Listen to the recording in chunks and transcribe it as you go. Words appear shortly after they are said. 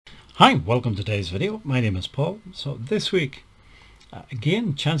Hi, welcome to today's video. My name is Paul. So this week,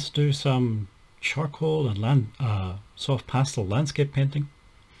 again, chance to do some charcoal and soft pastel landscape painting.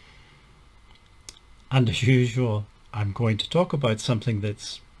 And as usual, I'm going to talk about something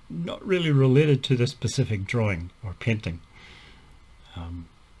that's not really related to the specific drawing or painting.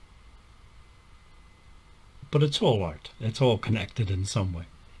 But it's all art. It's all connected in some way.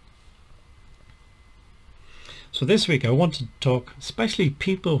 So this week I want to talk, especially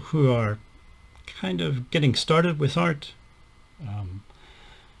people who are kind of getting started with art,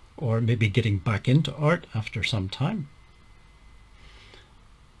 or maybe getting back into art after some time.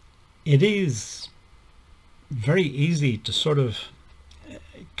 It is very easy to sort of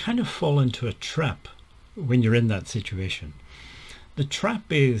kind of fall into a trap when you're in that situation. The trap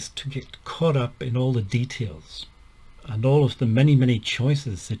is to get caught up in all the details and all of the many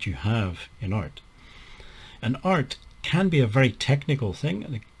choices that you have in art. And art can be a very technical thing,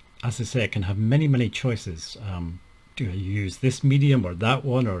 and as I say, it can have many choices. Do you use this medium or that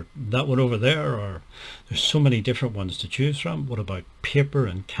one over there, or there's so many different ones to choose from. What about paper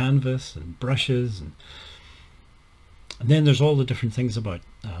and canvas and brushes, and then there's all the different things about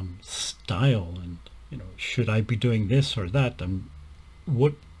style, and should I be doing this or that, and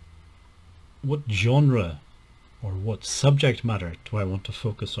what genre or what subject matter do I want to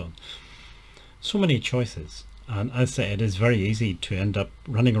focus on. So many choices, and as I say, it is very easy to end up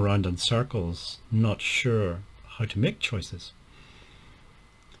running around in circles, not sure how to make choices.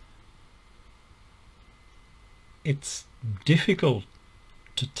 It's difficult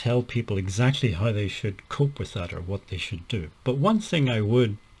to tell people exactly how they should cope with that or what they should do. But one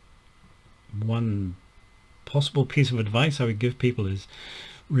possible piece of advice I would give people is,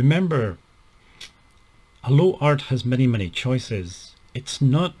 remember, although art has many choices, it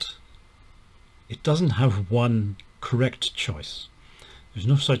doesn't have one correct choice. There's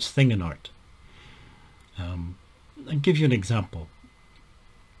no such thing in art. I'll give you an example.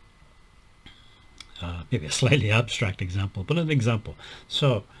 Maybe a slightly abstract example, but an example.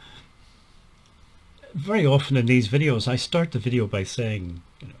 So, very often in these videos, I start the video by saying,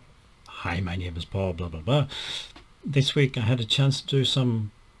 hi, my name is Paul, blah, blah, blah. This week I had a chance to do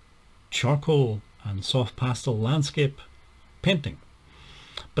some charcoal and soft pastel landscape painting.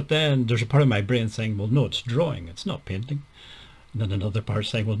 But then there's a part of my brain saying, well, no, it's drawing, it's not painting. And then another part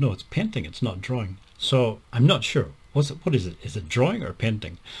saying, well, no, it's painting, it's not drawing. So I'm not sure. What is it? Is it drawing or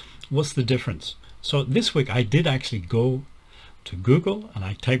painting? What's the difference? So this week I did actually go to Google and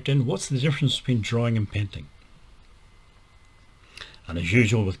I typed in, what's the difference between drawing and painting? And as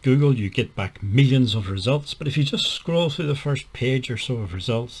usual with Google, you get back millions of results. But if you just scroll through the first page or so of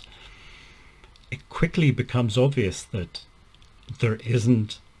results, it quickly becomes obvious that there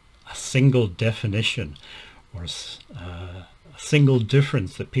isn't a single definition or a single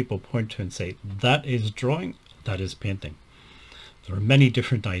difference that people point to and say, that is drawing, that is painting. There are many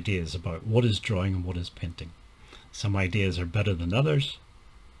different ideas about what is drawing and what is painting. Some ideas are better than others,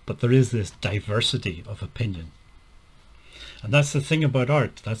 but there is this diversity of opinion. And that's the thing about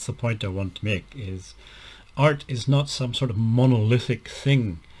art. That's the point I want to make, is art is not some sort of monolithic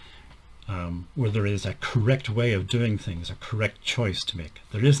thing where there is a correct way of doing things, a correct choice to make.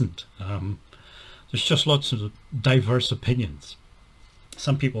 There isn't. There's just lots of diverse opinions.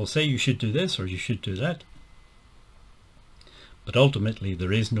 Some people say you should do this or you should do that. But ultimately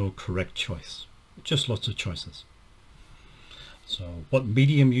there is no correct choice. Just lots of choices. So what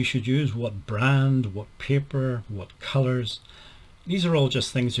medium you should use, what brand, what paper, what colors, these are all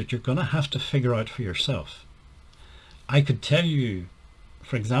just things that you're going to have to figure out for yourself. I could tell you,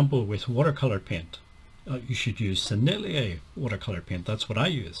 for example, with watercolor paint, you should use Sennelier watercolor paint. That's what I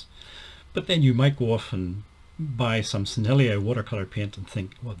use. But then you might go off and buy some Sennelier watercolor paint and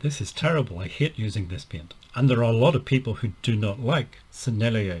think, well, this is terrible. I hate using this paint. And there are a lot of people who do not like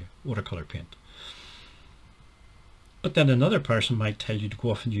Sennelier watercolor paint. But then another person might tell you to go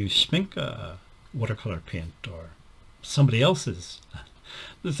off and use Schmincke watercolor paint or somebody else's.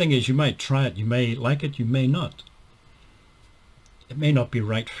 The thing is, you might try it. You may like it. You may not. It may not be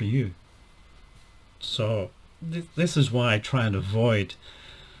right for you. So this is why I try and avoid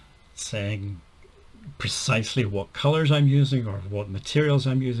saying precisely what colors I'm using or what materials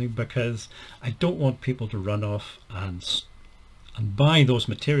I'm using, because I don't want people to run off and buy those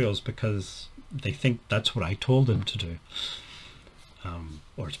materials because they think that's what I told them to do,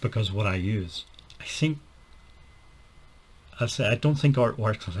 or it's because of what I use. I don't think art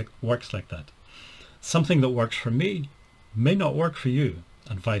works like that. Something that works for me may not work for you,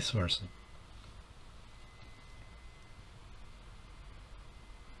 and vice versa.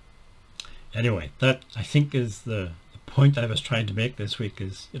 Anyway, that I think is the point I was trying to make this week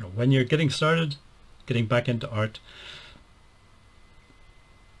is, you know, when you're getting started, getting back into art,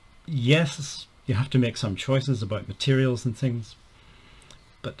 yes, you have to make some choices about materials and things,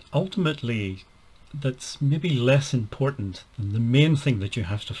 but ultimately that's maybe less important than the main thing that you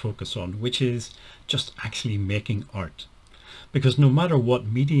have to focus on, which is just actually making art. Because no matter what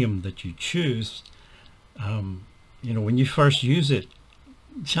medium that you choose, you know, when you first use it,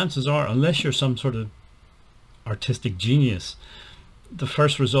 chances are, unless you're some sort of artistic genius, the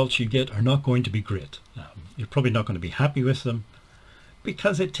first results you get are not going to be great. You're probably not going to be happy with them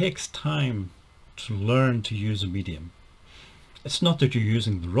because it takes time to learn to use a medium. It's not that you're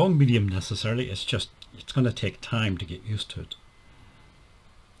using the wrong medium necessarily, it's just it's going to take time to get used to it.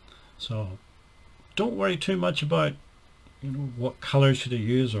 So don't worry too much about, you know, what color should I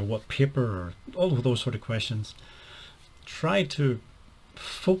use or what paper or all of those sort of questions. Try to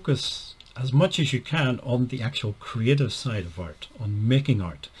focus as much as you can on the actual creative side of art, on making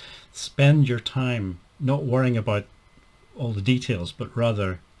art. Spend your time not worrying about all the details, but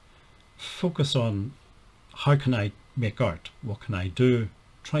rather focus on how can I make art? What can I do?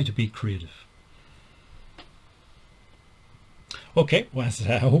 Try to be creative. Okay, well,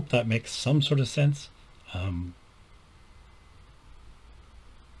 I hope that makes some sort of sense.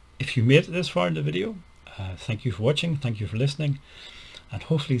 If you made it this far in the video, thank you for watching, thank you for listening, and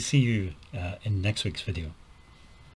hopefully see you in next week's video.